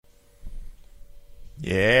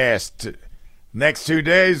Yes. Next 2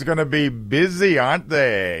 days are going to be busy, aren't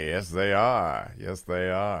they? Yes, they are. Yes, they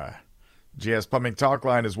are. GS Plumbing Talk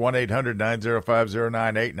line is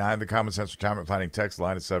 1-800-905-0989. The Common Sense Retirement Planning text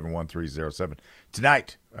line is 71307.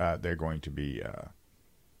 Tonight, they're going to be, on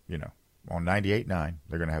 98.9.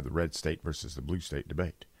 They're going to have the red state versus the blue state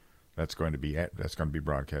debate. That's going to be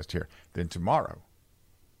broadcast here. Then tomorrow,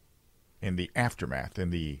 in the aftermath,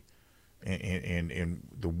 in the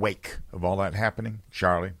wake of all that happening,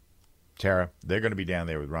 Charlie, Tara, they're going to be down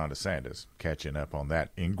there with Ron DeSantis, catching up on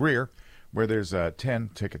that in Greer, where there's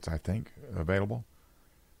 10 tickets, I think, available.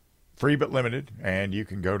 Free but limited, and you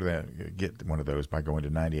can go to get one of those by going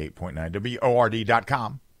to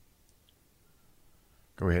 98.9WORD.com.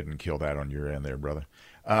 Go ahead and kill that on your end there, brother.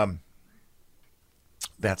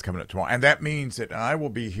 That's coming up tomorrow. And that means that I will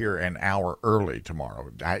be here an hour early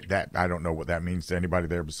tomorrow. I don't know what that means to anybody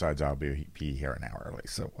there besides I'll be here an hour early.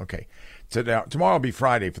 So, okay. So now, tomorrow will be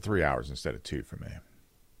Friday for 3 hours instead of 2 for me.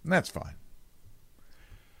 And that's fine.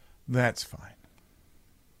 That's fine.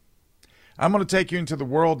 I'm going to take you into the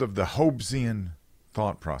world of the Hobbesian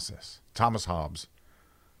thought process. Thomas Hobbes.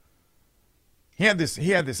 He had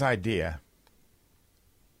this idea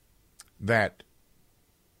that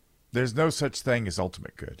there's no such thing as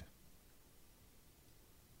ultimate good.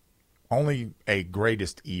 Only a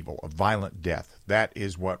greatest evil, a violent death. That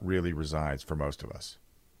is what really resides for most of us.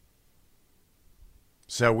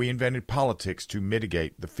 So we invented politics to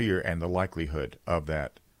mitigate the fear and the likelihood of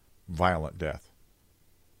that violent death.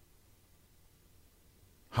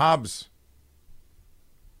 Hobbes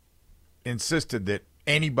insisted that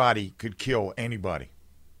anybody could kill anybody.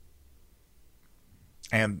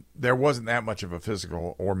 And there wasn't that much of a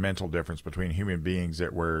physical or mental difference between human beings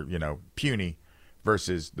that were, puny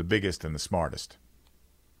versus the biggest and the smartest.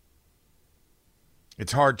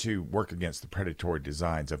 It's hard to work against the predatory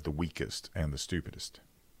designs of the weakest and the stupidest.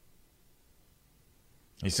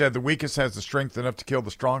 He said the weakest has the strength enough to kill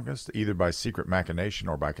the strongest, either by secret machination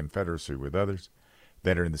or by confederacy with others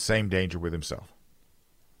that are in the same danger with himself.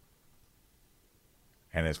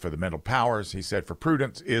 And as for the mental powers, he said, for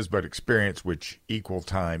prudence is but experience which equal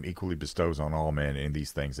time equally bestows on all men, and in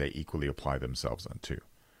these things they equally apply themselves unto.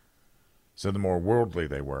 So the more worldly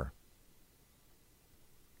they were,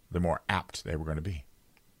 the more apt they were going to be.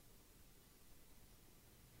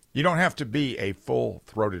 You don't have to be a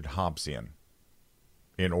full-throated Hobbesian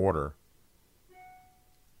in order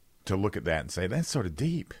to look at that and say, that's sort of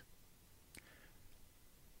deep.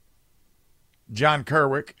 John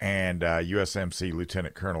Kerwick and USMC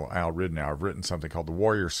Lieutenant Colonel Al Ridenour have written something called The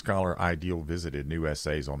Warrior Scholar Ideal Visited, New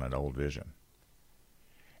Essays on an Old Vision.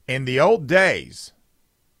 In the old days,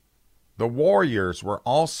 the warriors were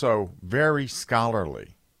also very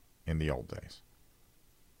scholarly in the old days.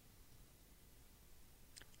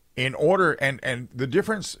 In order, and the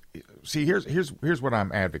difference, see, here's what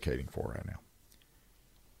I'm advocating for right now.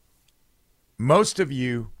 Most of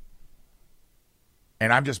you,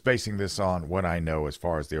 and I'm just basing this on what I know as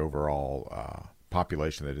far as the overall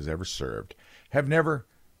population that has ever served, have never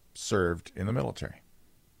served in the military.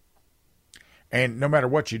 And no matter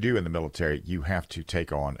what you do in the military, you have to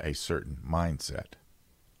take on a certain mindset.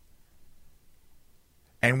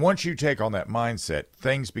 And once you take on that mindset,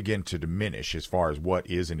 things begin to diminish as far as what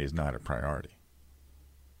is and is not a priority.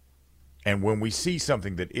 And when we see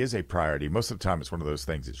something that is a priority, most of the time it's one of those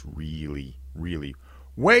things that's really, really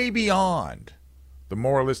way beyond the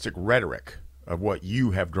moralistic rhetoric of what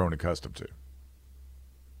you have grown accustomed to.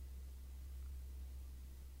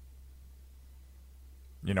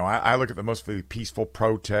 I look at the mostly peaceful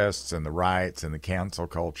protests and the riots and the cancel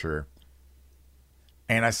culture,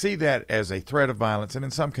 and I see that as a threat of violence, and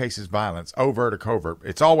in some cases violence, overt or covert.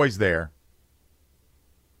 It's always there.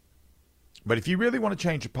 But if you really want to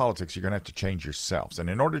change your politics, you're going to have to change yourselves. And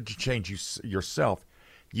in order to change yourself,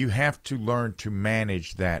 you have to learn to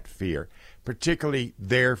manage that fear, particularly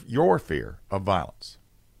your fear of violence.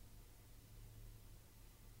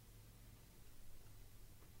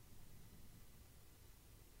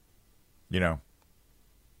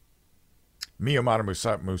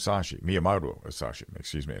 Miyamoto Musashi,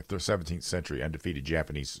 the 17th century undefeated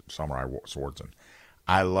Japanese samurai swordsman.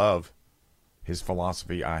 I love his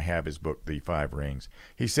philosophy. I have his book, The Five Rings.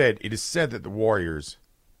 He said, it is said that the warriors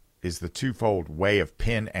is the twofold way of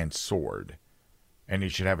pen and sword, and he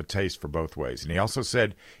should have a taste for both ways. And he also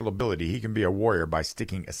said, ability, he can be a warrior by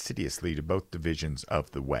sticking assiduously to both divisions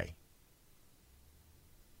of the way.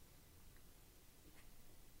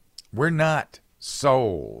 We're not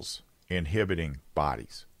souls inhibiting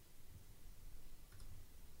bodies.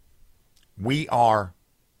 We are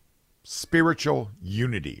spiritual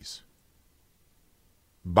unities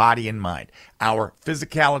body and mind. Our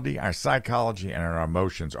physicality, our psychology, and our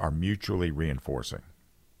emotions are mutually reinforcing.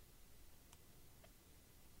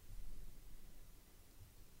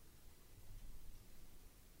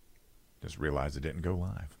 Just realized it didn't go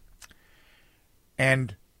live.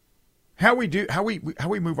 And how we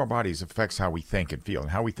move our bodies affects how we think and feel,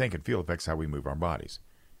 and how we think and feel affects how we move our bodies.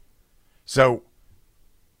 So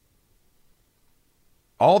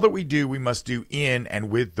all that we do, we must do in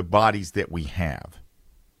and with the bodies that we have.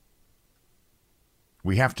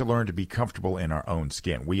 We have to learn to be comfortable in our own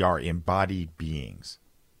skin. We are embodied beings.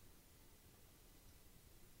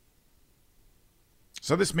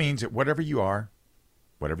 So this means that whatever you are,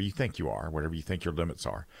 whatever you think you are, whatever you think your limits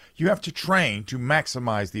are, you have to train to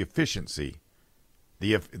maximize the efficiency,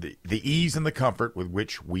 the ease and the comfort with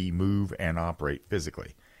which we move and operate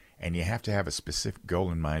physically. And you have to have a specific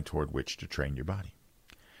goal in mind toward which to train your body.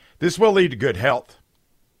 This will lead to good health.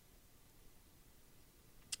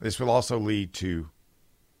 This will also lead to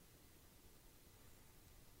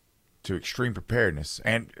extreme preparedness.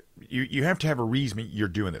 And you have to have a reason you're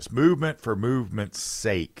doing this. Movement for movement's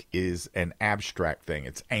sake is an abstract thing.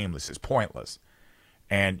 It's aimless. It's pointless.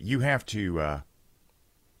 And you have to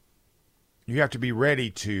be ready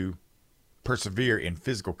to persevere in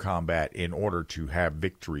physical combat in order to have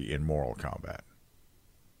victory in moral combat.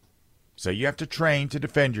 So you have to train to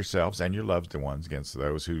defend yourselves and your loved ones against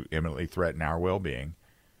those who imminently threaten our well-being.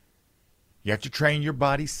 You have to train your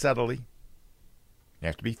body subtly. You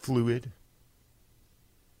have to be fluid.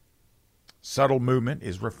 Subtle movement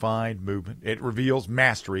is refined movement. It reveals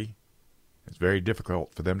mastery. It's very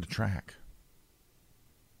difficult for them to track.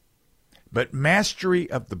 But mastery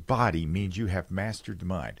of the body means you have mastered the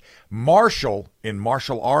mind. Martial in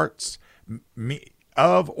martial arts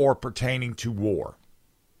of or pertaining to war.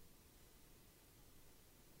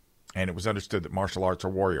 And it was understood that martial arts are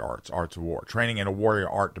warrior arts, arts of war. Training in a warrior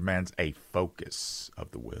art demands a focus of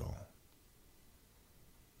the will.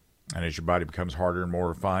 And as your body becomes harder and more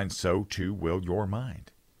refined, so too will your mind.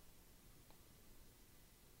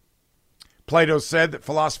 Plato said that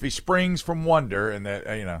philosophy springs from wonder, and that,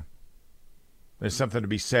 there's something to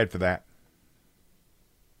be said for that.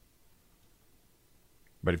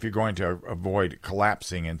 But if you're going to avoid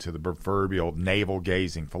collapsing into the proverbial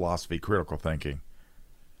navel-gazing philosophy, critical thinking,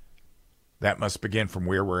 that must begin from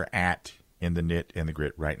where we're at in the knit and the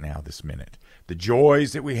grit right now, this minute. The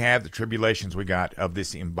joys that we have, the tribulations we got of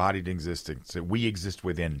this embodied existence that we exist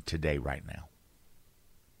within today, right now.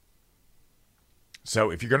 So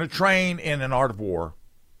if you're going to train in an art of war,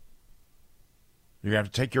 you're going to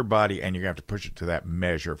have to take your body and you're going to have to push it to that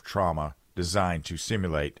measure of trauma designed to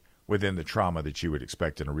simulate within the trauma that you would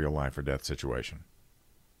expect in a real life or death situation.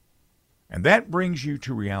 And that brings you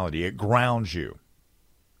to reality. It grounds you.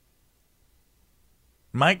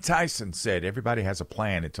 Mike Tyson said everybody has a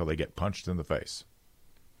plan until they get punched in the face.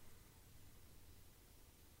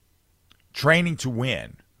 Training to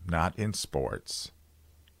win, not in sports,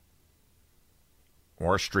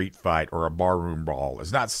 or a street fight, or a barroom brawl,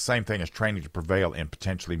 is not the same thing as training to prevail in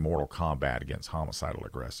potentially mortal combat against homicidal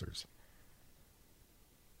aggressors.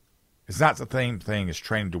 It's not the same thing as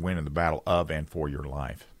training to win in the battle of and for your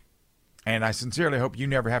life. And I sincerely hope you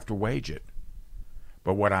never have to wage it.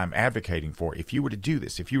 But what I'm advocating for, if you were to do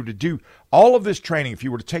this, if you were to do all of this training, if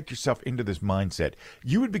you were to take yourself into this mindset,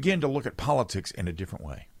 you would begin to look at politics in a different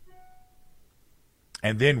way.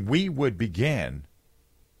 And then we would begin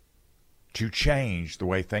to change the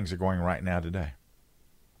way things are going right now today.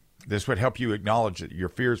 This would help you acknowledge your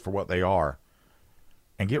fears for what they are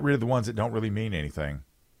and get rid of the ones that don't really mean anything.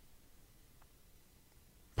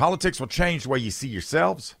 Politics will change the way you see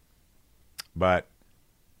yourselves, but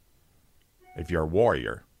if you're a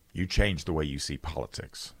warrior, you change the way you see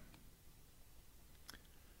politics.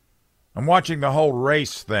 I'm watching the whole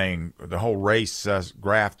race thing, the whole race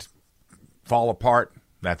graft fall apart.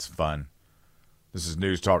 That's fun. This is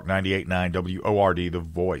News Talk 98.9 WORD, the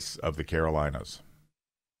voice of the Carolinas.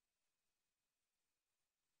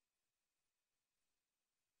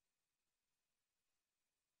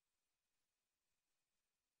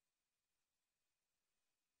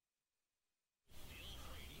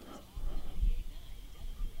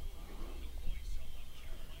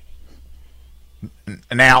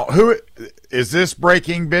 Now, who is this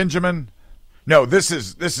breaking, Benjamin? No, this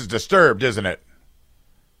is Disturbed, isn't it?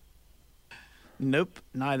 Nope,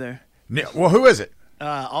 neither. Well, who is it?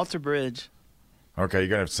 Alter Bridge. Okay, you're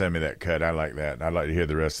going to have to send me that cut. I like that. I'd like to hear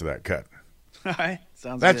the rest of that cut. All right.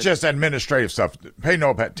 Sounds That's good. just administrative stuff. Pay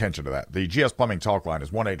no attention to that. The GS Plumbing talk line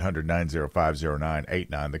is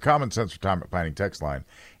 1-800-905-0989. The Common Sense Retirement Planning text line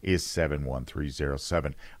is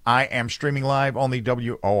 71307. I am streaming live on the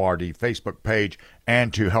WORD Facebook page.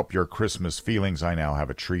 And to help your Christmas feelings, I now have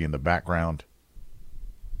a tree in the background.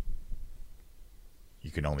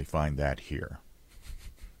 You can only find that here.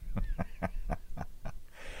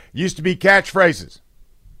 Used to be catchphrases.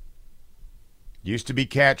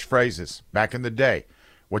 Back in the day.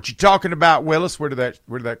 What you talking about, Willis? Where did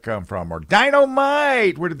that come from? Or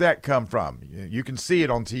dynamite? Where did that come from? You can see it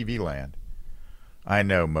on TV land. I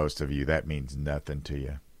know most of you, that means nothing to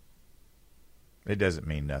you. It doesn't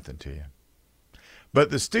mean nothing to you. But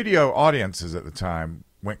the studio audiences at the time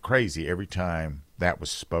went crazy every time that was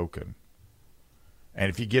spoken. And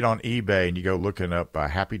if you get on eBay and you go looking up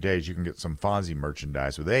Happy Days, you can get some Fonzie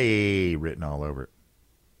merchandise with A written all over it.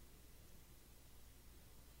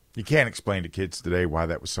 You can't explain to kids today why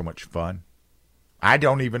that was so much fun. I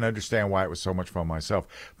don't even understand why it was so much fun myself.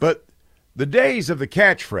 But the days of the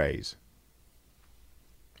catchphrase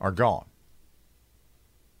are gone.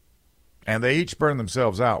 And they each burned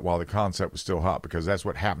themselves out while the concept was still hot, because that's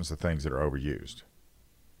what happens to things that are overused.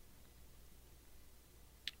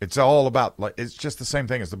 It's all about, it's just the same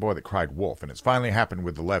thing as the boy that cried wolf. And it's finally happened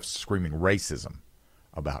with the left screaming racism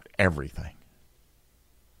about everything.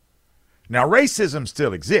 Now, racism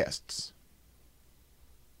still exists.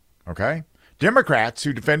 Okay? Democrats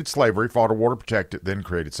who defended slavery, fought a war to protect it, then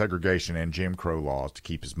created segregation and Jim Crow laws to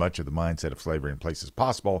keep as much of the mindset of slavery in place as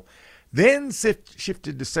possible, then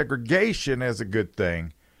shifted to segregation as a good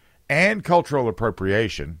thing and cultural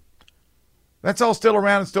appropriation. That's all still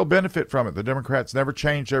around and still benefit from it. The Democrats never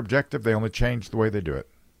changed their objective. They only changed the way they do it.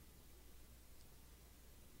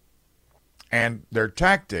 And their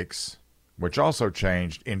tactics, which also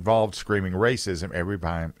changed, involved screaming racism every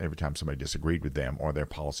time somebody disagreed with them or their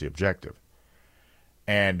policy objective.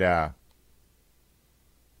 And that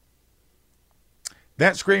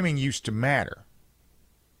screaming used to matter.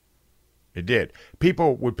 It did.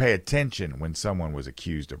 People would pay attention when someone was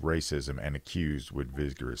accused of racism, and accused would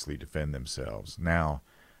vigorously defend themselves. Now,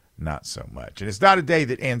 not so much. And it's not a day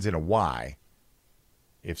that ends in a Y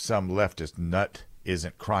if some leftist nut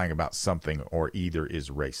isn't crying about something or either is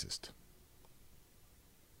racist.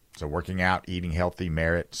 So working out, eating healthy,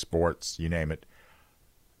 merit, sports, you name it.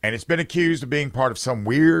 And it's been accused of being part of some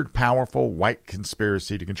weird, powerful white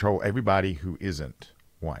conspiracy to control everybody who isn't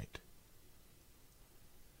white.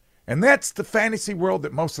 And that's the fantasy world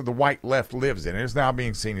that most of the white left lives in. It is now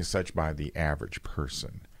being seen as such by the average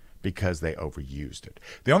person because they overused it.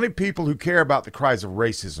 The only people who care about the cries of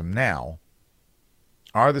racism now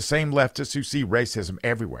are the same leftists who see racism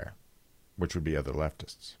everywhere, which would be other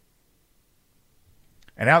leftists.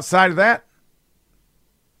 And outside of that,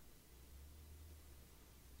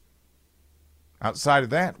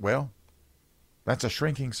 well, that's a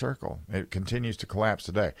shrinking circle. It continues to collapse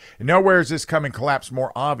today. And nowhere is this coming collapse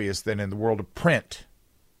more obvious than in the world of print.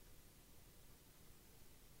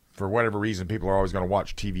 For whatever reason, people are always going to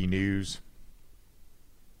watch TV news.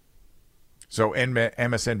 So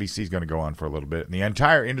MSNBC is going to go on for a little bit. And the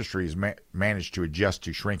entire industry has managed to adjust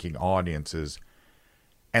to shrinking audiences.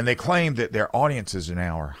 And they claim that their audiences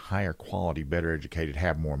now are higher quality, better educated,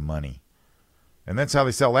 have more money. And that's how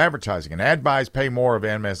they sell advertising. And ad buys pay more of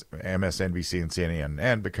MSNBC and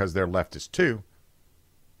CNN because they're leftist too.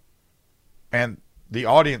 And the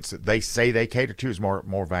audience that they say they cater to is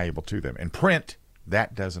more valuable to them. In print,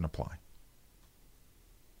 that doesn't apply.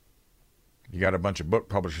 You got a bunch of book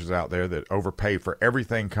publishers out there that overpay for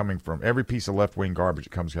everything coming from every piece of left-wing garbage that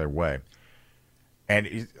comes their way.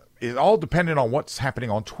 And it's all dependent on what's happening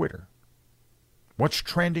on Twitter. What's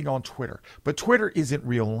trending on Twitter. But Twitter isn't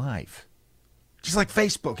real life. Just like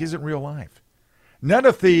Facebook isn't real life. None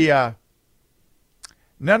of the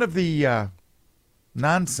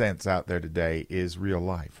nonsense out there today is real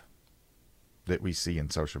life that we see in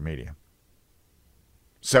social media.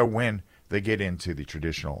 So when they get into the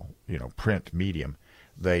traditional, print medium,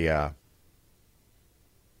 they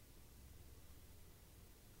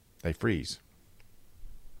freeze.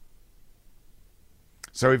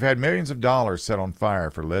 So we've had millions of dollars set on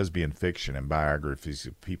fire for lesbian fiction and biographies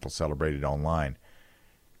of people celebrated online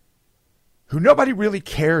who nobody really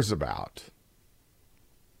cares about.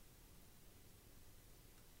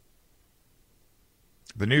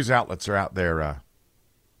 The news outlets are out there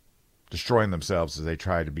destroying themselves as they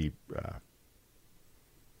try to be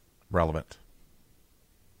relevant.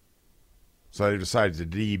 So they decided to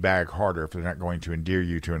D-bag harder if they're not going to endear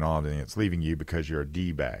you to an audience, leaving you because you're a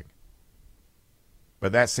D-bag.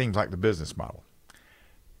 But that seems like the business model.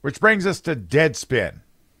 Which brings us to Deadspin.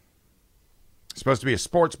 supposed to be a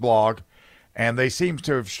sports blog, and they seem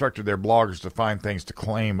to have structured their bloggers to find things to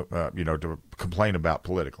claim, to complain about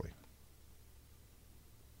politically.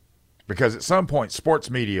 Because at some point, sports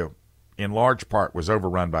media, in large part, was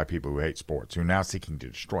overrun by people who hate sports, who are now seeking to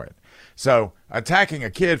destroy it. So attacking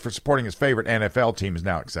a kid for supporting his favorite NFL team is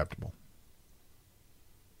now acceptable.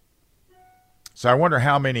 So I wonder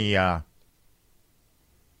how many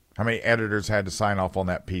editors had to sign off on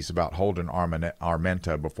that piece about Holden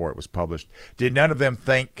Armenta before it was published. Did none of them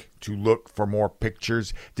think to look for more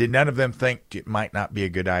pictures? Did none of them think it might not be a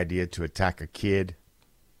good idea to attack a kid?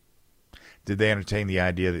 Did they entertain the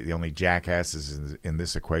idea that the only jackasses in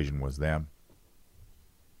this equation was them?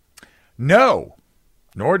 No.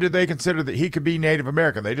 Nor did they consider that he could be Native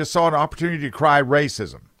American. They just saw an opportunity to cry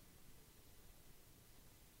racism.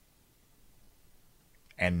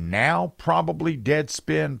 And now probably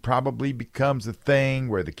Deadspin probably becomes a thing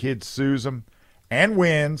where the kid sues them and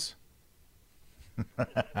wins.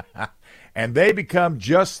 And they become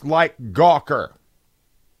just like Gawker.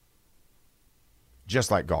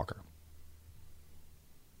 Just like Gawker.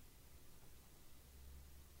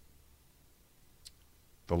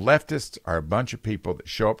 The leftists are a bunch of people that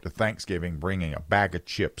show up to Thanksgiving bringing a bag of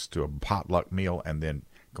chips to a potluck meal and then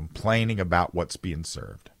complaining about what's being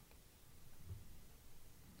served.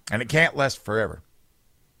 And it can't last forever.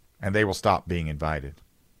 And they will stop being invited.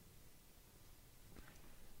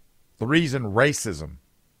 The reason racism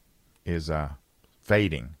is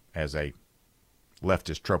fading as a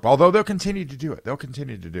leftist trope, although they'll continue to do it. They'll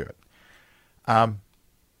continue to do it.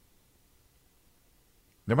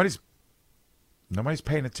 Nobody's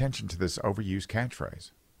paying attention to this overused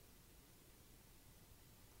catchphrase.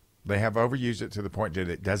 They have overused it to the point that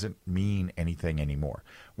it doesn't mean anything anymore,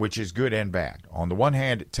 which is good and bad. On the one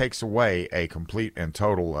hand, it takes away a complete and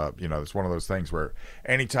total, it's one of those things where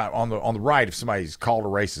anytime on the right, if somebody's called a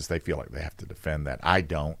racist, they feel like they have to defend that. I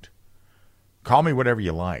don't. Call me whatever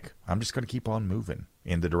you like. I'm just going to keep on moving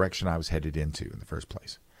in the direction I was headed into in the first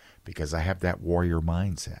place because I have that warrior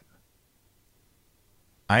mindset.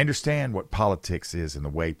 I understand what politics is and the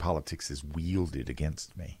way politics is wielded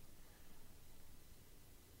against me.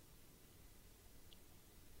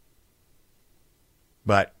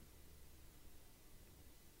 But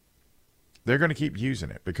they're going to keep using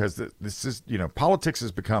it because this is, politics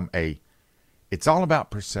has become it's all about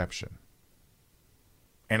perception.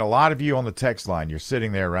 And a lot of you on the text line, you're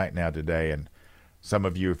sitting there right now today, and some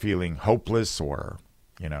of you are feeling hopeless or,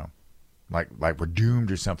 like we're doomed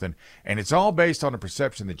or something. And it's all based on a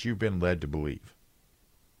perception that you've been led to believe.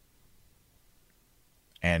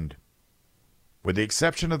 And with the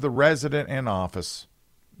exception of the resident in office,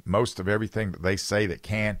 most of everything that they say that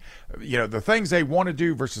can, the things they want to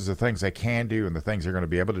do versus the things they can do and the things they're going to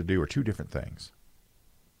be able to do are two different things.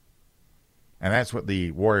 And that's what the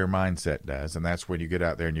warrior mindset does. And that's when you get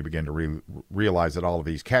out there and you begin to realize that all of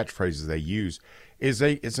these catchphrases they use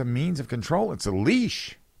it's a means of control. It's a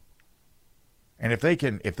leash. And if they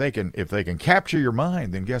can capture your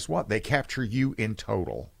mind, then guess what? They capture you in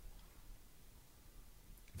total.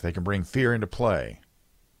 If they can bring fear into play,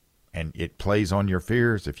 and it plays on your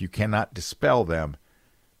fears, if you cannot dispel them,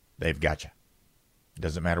 they've got you. It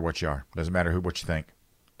doesn't matter what you are. It doesn't matter what you think.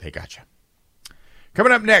 They got you.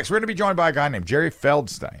 Coming up next, we're going to be joined by a guy named Jerry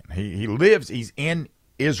Feldstein. He's in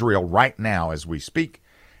Israel right now as we speak,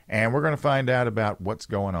 and we're going to find out about what's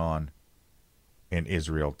going on in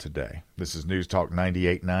Israel today. This is News Talk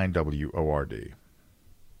 98.9 WORD.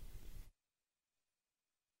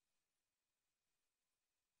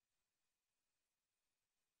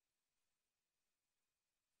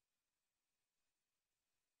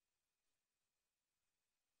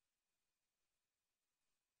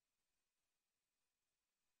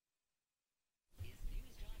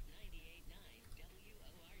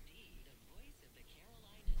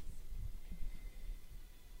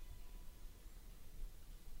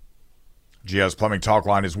 GS Plumbing Talk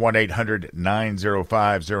Line is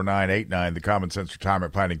 1-800-905-0989. The Common Sense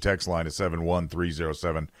Retirement Planning text line is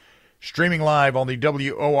 71307. Streaming live on the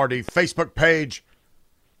WORD Facebook page.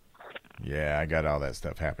 Yeah, I got all that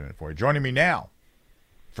stuff happening for you. Joining me now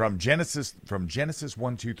from Genesis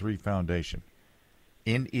 123 Foundation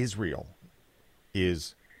in Israel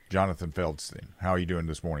is Jonathan Feldstein. How are you doing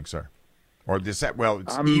this morning, sir? Or it's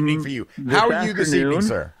evening for you. How are you this evening,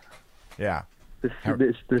 sir? Yeah.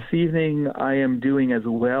 This evening, I am doing as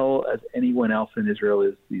well as anyone else in Israel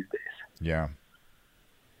is these days. Yeah.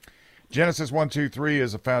 Genesis 123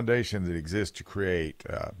 is a foundation that exists to create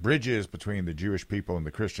bridges between the Jewish people and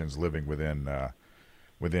the Christians living within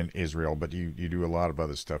Israel, but you do a lot of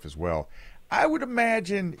other stuff as well. I would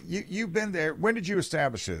imagine you've been there. When did you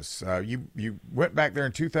establish this? You went back there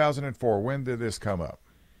in 2004. When did this come up?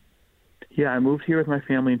 Yeah, I moved here with my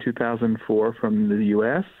family in 2004 from the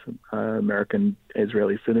U.S., American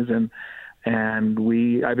Israeli citizen, and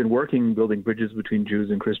I've been working building bridges between Jews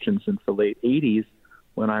and Christians since the late 80s,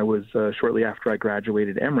 when I was shortly after I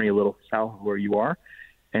graduated Emory, a little south of where you are,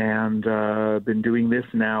 and been doing this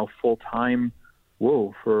now full time.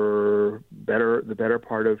 For the better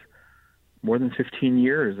part of more than 15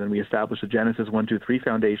 years, and we established the Genesis 123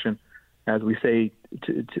 Foundation, as we say,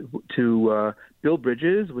 to build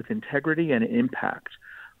bridges with integrity and impact,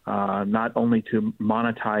 not only to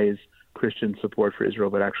monetize Christian support for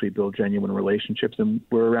Israel, but actually build genuine relationships. And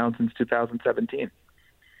we're around since 2017.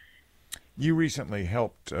 You recently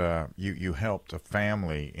helped. You helped a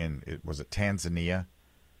family was it Tanzania,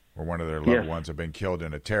 where one of their loved ones had been killed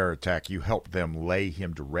in a terror attack. You helped them lay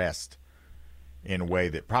him to rest in a way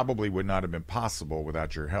that probably would not have been possible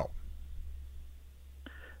without your help.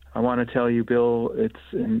 I want to tell you, Bill,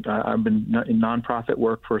 I've been in nonprofit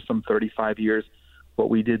work for some 35 years. What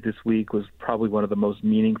we did this week was probably one of the most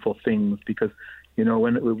meaningful things, because, this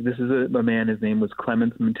is a man, his name was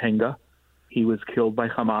Clemens Mtenga. He was killed by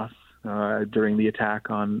Hamas during the attack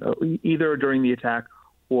either during the attack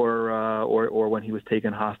or when he was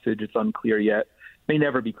taken hostage. It's unclear yet. May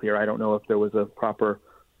never be clear. I don't know if there was a proper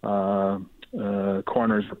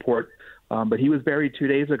coroner's report. But he was buried 2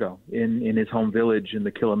 days ago in his home village in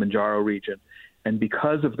the Kilimanjaro region. And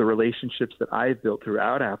because of the relationships that I've built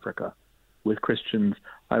throughout Africa with Christians,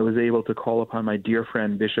 I was able to call upon my dear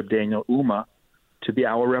friend, Bishop Daniel Uma, to be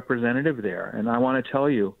our representative there. And I want to tell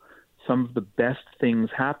you, some of the best things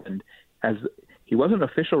happened, as he wasn't an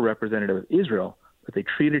official representative of Israel, but they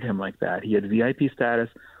treated him like that. He had VIP status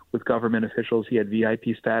with government officials. He had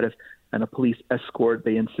VIP status and a police escort.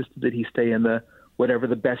 They insisted that he stay in whatever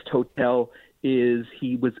the best hotel is.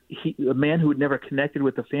 A man who had never connected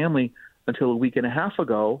with the family until a week and a half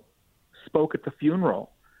ago spoke at the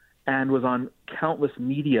funeral and was on countless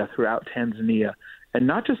media throughout Tanzania, and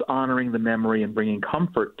not just honoring the memory and bringing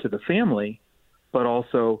comfort to the family, but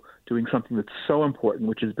also doing something that's so important,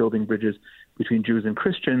 which is building bridges between Jews and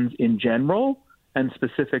Christians in general, and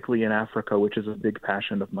specifically in Africa, which is a big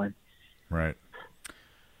passion of mine. Right.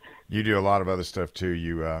 You do a lot of other stuff too.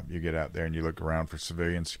 You get out there and you look around for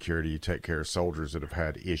civilian security. You take care of soldiers that have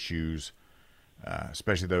had issues,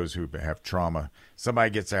 especially those who have trauma.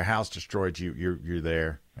 Somebody gets their house destroyed, you're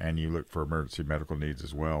there, and you look for emergency medical needs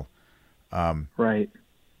as well. Right.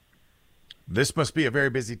 This must be a very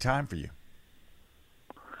busy time for you.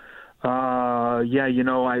 Yeah.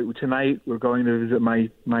 Tonight we're going to visit my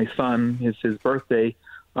son. It's his birthday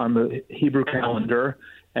on the Hebrew calendar.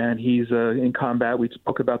 And he's in combat. We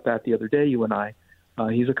spoke about that the other day, you and I.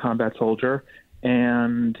 He's a combat soldier,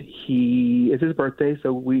 and it's his birthday,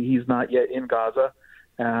 so he's not yet in Gaza.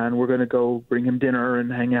 And we're going to go bring him dinner and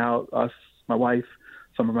hang out, us, my wife,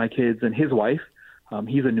 some of my kids, and his wife.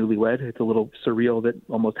 He's a newlywed. It's a little surreal that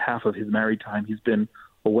almost half of his married time he's been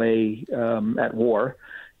away at war,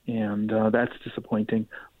 and that's disappointing.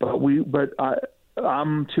 But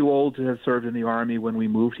I'm too old to have served in the Army when we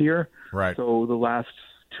moved here. Right. So the last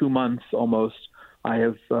 2 months almost, I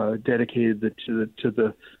have dedicated to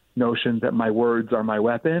the notion that my words are my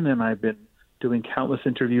weapon, and I've been doing countless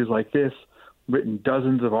interviews like this, written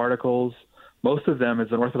dozens of articles, most of them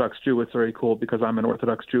as an Orthodox Jew. It's very cool because I'm an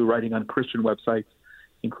Orthodox Jew writing on Christian websites,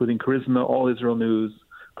 including Charisma, All Israel News,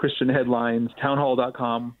 Christian Headlines,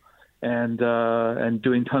 townhall.com, and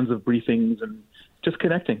doing tons of briefings and just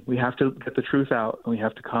connecting. We have to get the truth out, and we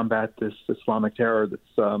have to combat this Islamic terror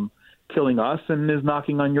that's killing us and is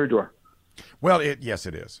knocking on your door. Well, yes,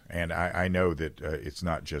 it is. And I know that it's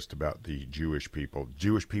not just about the Jewish people.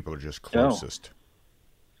 Jewish people are just closest.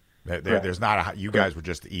 No. There's not you guys were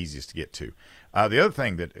just the easiest to get to. The other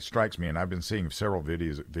thing that strikes me, and I've been seeing several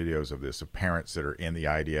videos of this, of parents that are in the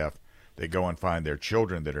IDF, they go and find their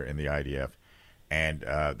children that are in the IDF. And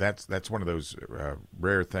that's one of those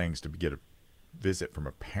rare things to get a visit from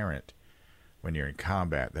a parent when you're in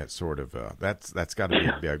combat. That sort of that's got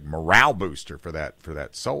to be a morale booster for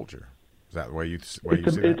that soldier. Is that the way you see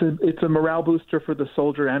that? It's a morale booster for the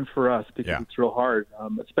soldier and for us, because it's real hard,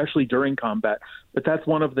 especially during combat. But that's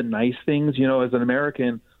one of the nice things, as an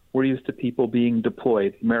American, we're used to people being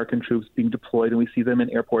deployed, American troops being deployed, and we see them in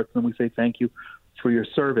airports and we say thank you for your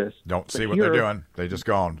service. Don't see what they're doing. They just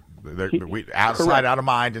gone. They're outside, out of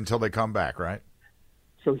mind until they come back, right?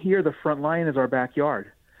 So here, the front line is our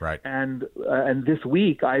backyard. Right. And this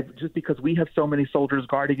week, just because we have so many soldiers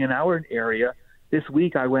guarding in our area, this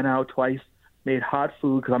week I went out twice, made hot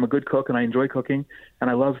food because I'm a good cook and I enjoy cooking, and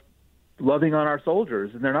I love loving on our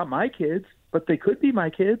soldiers. And they're not my kids. but they could be my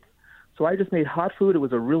kids. So I just made hot food. It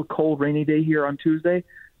was a real cold, rainy day here on Tuesday.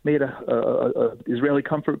 Made a Israeli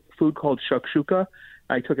comfort food called shakshuka.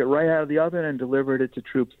 I took it right out of the oven and delivered it to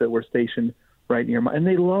troops that were stationed right near and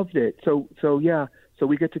they loved it. So yeah. So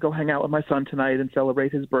we get to go hang out with my son tonight and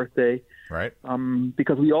celebrate his birthday. Right.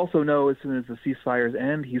 Because we also know as soon as the ceasefires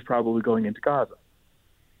end, he's probably going into Gaza.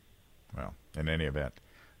 Well, in any event,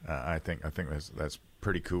 I think that's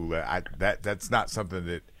pretty cool. That's not something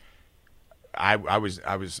that I was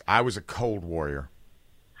a cold warrior,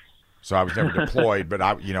 so I was never deployed. But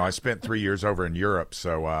I spent 3 years over in Europe,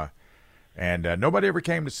 so and nobody ever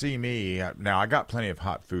came to see me. Now I got plenty of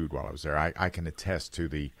hot food while I was there. I can attest to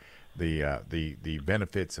the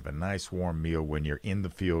benefits of a nice warm meal when you're in the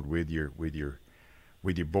field with your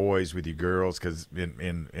boys, with your girls, because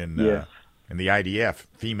in the IDF,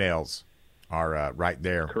 females are right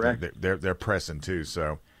there. Correct. They're pressing too.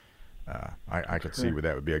 So I could see where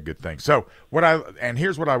that would be a good thing. So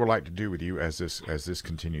here's what I would like to do with you as this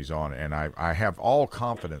continues on, and I have all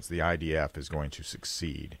confidence the IDF is going to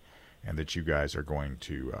succeed, and that you guys are going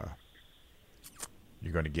to.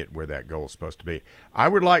 You're going to get where that goal is supposed to be. I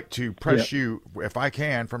would like to press you, if I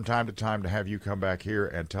can, from time to time, to have you come back here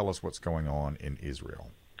and tell us what's going on in Israel.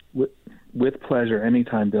 With pleasure,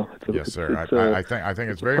 anytime, Bill. Yes, sir. I think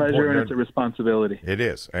it's very pleasure, important. And it's a responsibility. It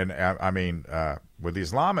is, and I mean, with the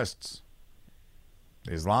Islamists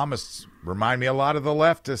remind me a lot of the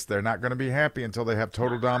leftists. They're not going to be happy until they have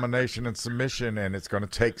total domination and submission, and it's going to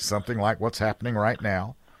take something like what's happening right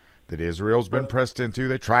now, that Israel's been pressed into.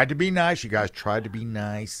 They tried to be nice. You guys tried to be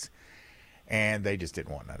nice, and they just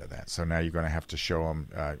didn't want none of that. So now you're going to have to show them,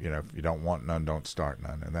 if you don't want none, don't start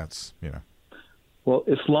none. And that's, Well,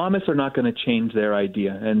 Islamists are not going to change their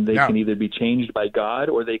idea, and they can either be changed by God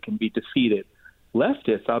or they can be defeated.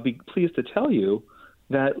 Leftists, I'll be pleased to tell you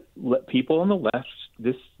that people on the left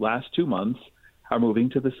this last 2 months are moving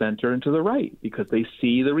to the center and to the right because they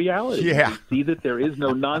see the reality. Yeah. They see that there is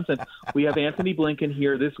no nonsense. We have Anthony Blinken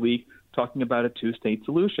here this week talking about a two-state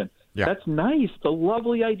solution. Yeah. That's nice. It's a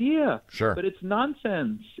lovely idea. Sure. But it's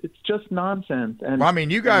nonsense. It's just nonsense. And well, I mean,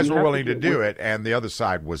 you guys were willing to do it, and the other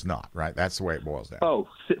side was not, right? That's the way it boils down. Oh,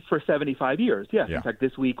 for 75 years, yes. Yeah. In fact,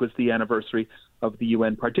 this week was the anniversary of the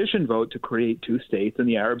UN partition vote to create two states, and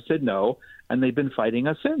the Arabs said no, and they've been fighting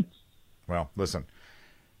us since. Well, listen,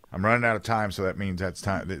 I'm running out of time, so that means that's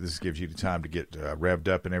time. This gives you the time to get revved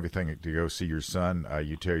up and everything to go see your son.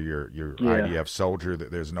 You tell your IDF soldier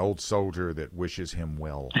that there's an old soldier that wishes him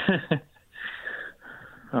well.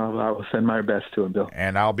 I will send my best to him, Bill.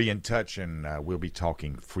 And I'll be in touch, and we'll be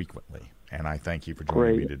talking frequently. And I thank you for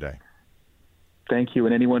joining me today. Thank you.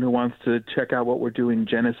 And anyone who wants to check out what we're doing,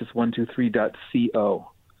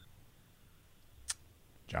 Genesis123.co.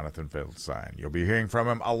 Jonathan Fildstein. You'll be hearing from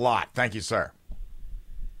him a lot. Thank you, sir.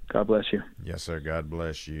 God bless you. Yes, sir. God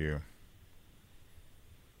bless you.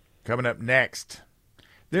 Coming up next,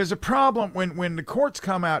 there's a problem when the courts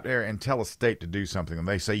come out there and tell a state to do something, and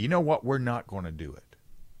they say, you know what, we're not going to do it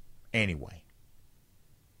anyway.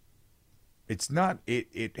 It's not.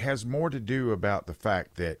 It has more to do about the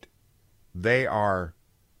fact that they are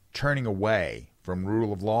turning away from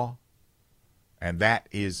rule of law, and that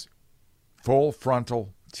is full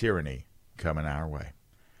frontal tyranny coming our way.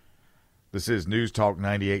 This is News Talk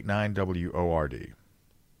 98.9 WORD.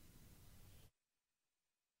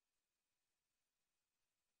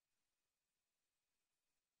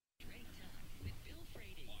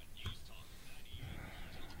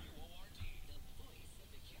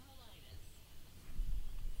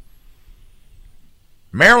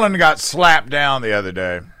 Maryland got slapped down the other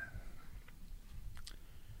day,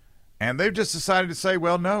 and they've just decided to say,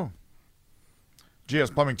 well, no.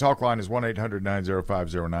 GS Plumbing Talk line is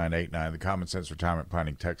 1-800-905-0989. The Common Sense Retirement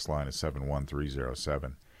Planning text line is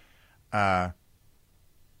 71307.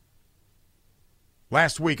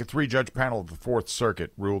 Last week, a 3-judge panel of the Fourth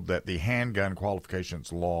Circuit ruled that the handgun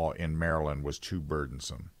qualifications law in Maryland was too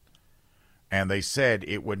burdensome, and they said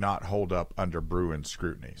it would not hold up under Bruin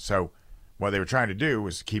scrutiny. So what they were trying to do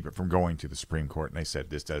was keep it from going to the Supreme Court, and they said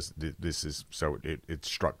it's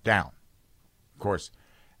struck down. Of course,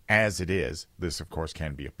 as it is, this, of course,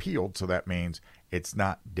 can be appealed, so that means it's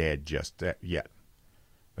not dead just yet.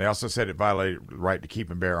 They also said it violated the right to keep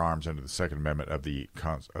and bear arms under the Second Amendment of the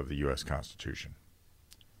U.S. Constitution.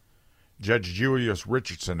 Judge Julius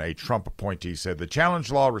Richardson, a Trump appointee, said the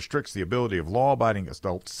challenge law restricts the ability of law-abiding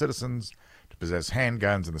adult citizens to possess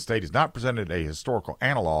handguns, and the state has not presented a historical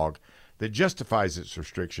analog that justifies its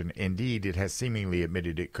restriction. Indeed, it has seemingly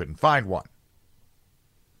admitted it couldn't find one.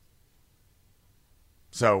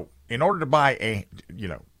 So, in order to buy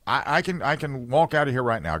I can walk out of here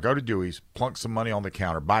right now, go to Dewey's, plunk some money on the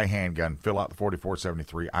counter, buy a handgun, fill out the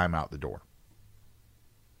 4473. I'm out the door.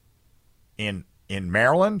 In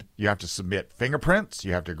Maryland, you have to submit fingerprints.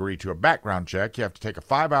 You have to agree to a background check. You have to take a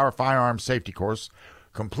 5-hour firearms safety course,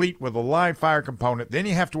 complete with a live fire component. Then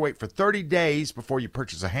you have to wait for 30 days before you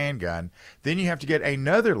purchase a handgun. Then you have to get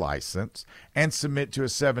another license and submit to a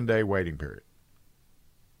 7-day waiting period.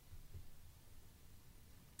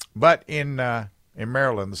 But in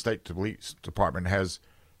Maryland, the state police department has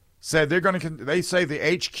said they say the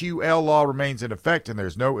HQL law remains in effect and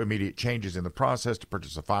there's no immediate changes in the process to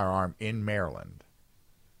purchase a firearm in Maryland.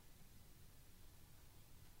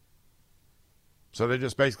 So they're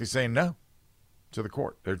just basically saying no to the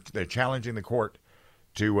court. They're challenging the court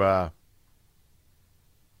to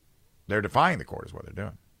they're defying the court is what they're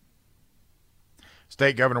doing.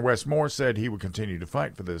 State Governor Wes Moore said he would continue to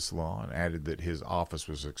fight for this law and added that his office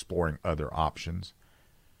was exploring other options.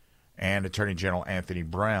 And Attorney General Anthony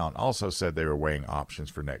Brown also said they were weighing options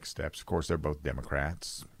for next steps. Of course, they're both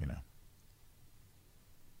Democrats, you know.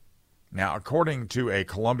 Now, according to a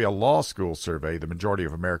Columbia Law School survey, the majority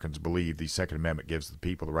of Americans believe the Second Amendment gives the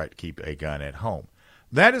people the right to keep a gun at home.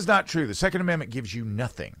 That is not true. The Second Amendment gives you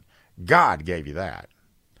nothing. God gave you that.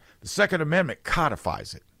 The Second Amendment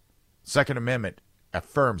codifies it. The Second Amendment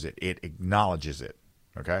affirms it. It acknowledges it.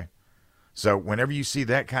 Okay? So whenever you see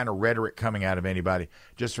that kind of rhetoric coming out of anybody,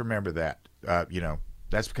 just remember that.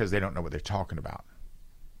 That's because they don't know what they're talking about.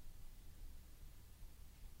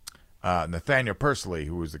 Nathaniel Persley,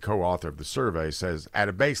 who was the co-author of the survey, says, at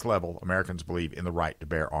a base level, Americans believe in the right to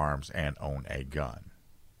bear arms and own a gun.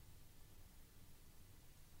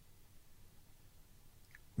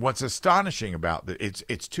 What's astonishing about it,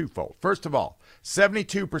 it's twofold. First of all,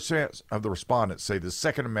 72% of the respondents say the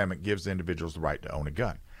Second Amendment gives individuals the right to own a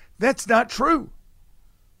gun. That's not true.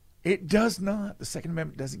 It does not. The Second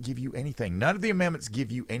Amendment doesn't give you anything. None of the amendments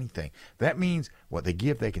give you anything. That means what they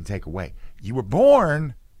give, they can take away. You were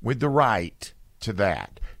born with the right to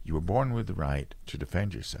that. You were born with the right to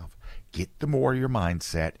defend yourself. Get the warrior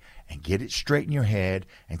mindset and get it straight in your head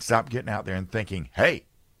and stop getting out there and thinking, hey,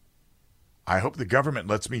 I hope the government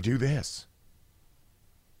lets me do this.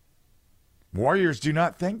 Warriors do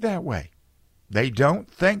not think that way. They don't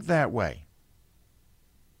think that way.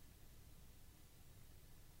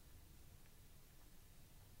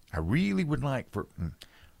 I really would like for...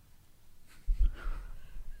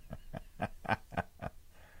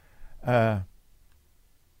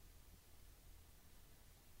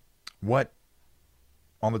 what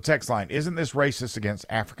on the text line, isn't this racist against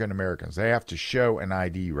African Americans? They have to show an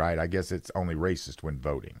ID, right? I guess it's only racist when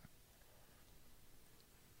voting.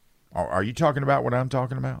 Are you talking about what I'm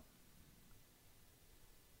talking about?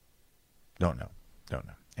 Don't know.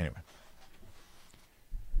 Anyway.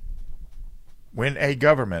 When a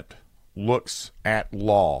government looks at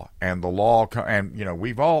law and the law, and,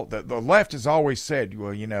 we've all, the left has always said,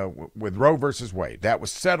 well, with Roe versus Wade, that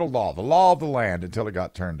was settled law, the law of the land until it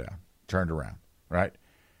got turned around, right?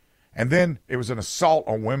 And then it was an assault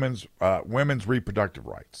on women's reproductive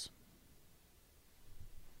rights,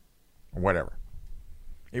 or whatever.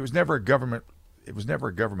 It was never a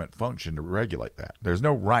government function to regulate that. There's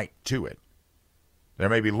no right to it. There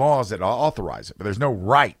may be laws that authorize it, but there's no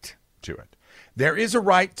right to it. There is a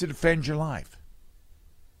right to defend your life.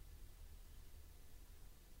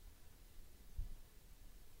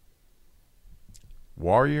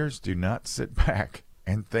 Warriors do not sit back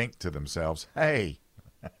and think to themselves, hey,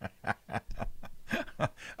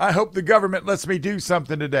 I hope the government lets me do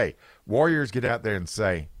something today. Warriors get out there and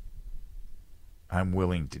say, I'm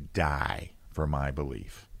willing to die for my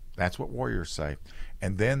belief. That's what warriors say.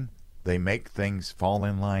 And then they make things fall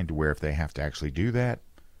in line to where if they have to actually do that,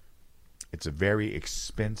 it's a very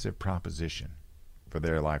expensive proposition for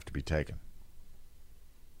their life to be taken.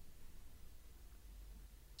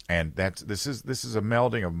 And this is a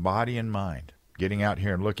melding of body and mind. Getting out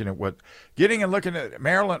here and looking at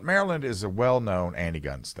Maryland. Maryland is a well-known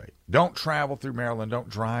anti-gun state. Don't travel through Maryland. Don't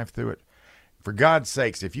drive through it. For God's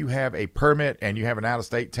sakes, if you have a permit and you have an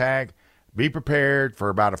out-of-state tag, be prepared for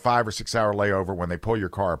about a 5 or 6 hour layover when they pull your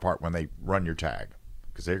car apart when they run your tag,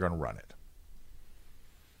 because they're going to run it.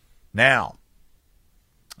 Now,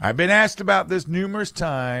 I've been asked about this numerous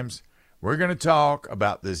times. We're going to talk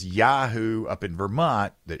about this Yahoo up in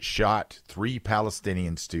Vermont that shot 3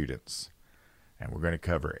 Palestinian students. And we're going to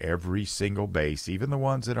cover every single base, even the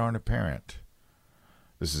ones that aren't apparent.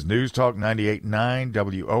 This is News Talk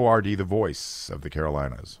 98.9 WORD, the voice of the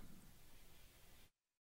Carolinas.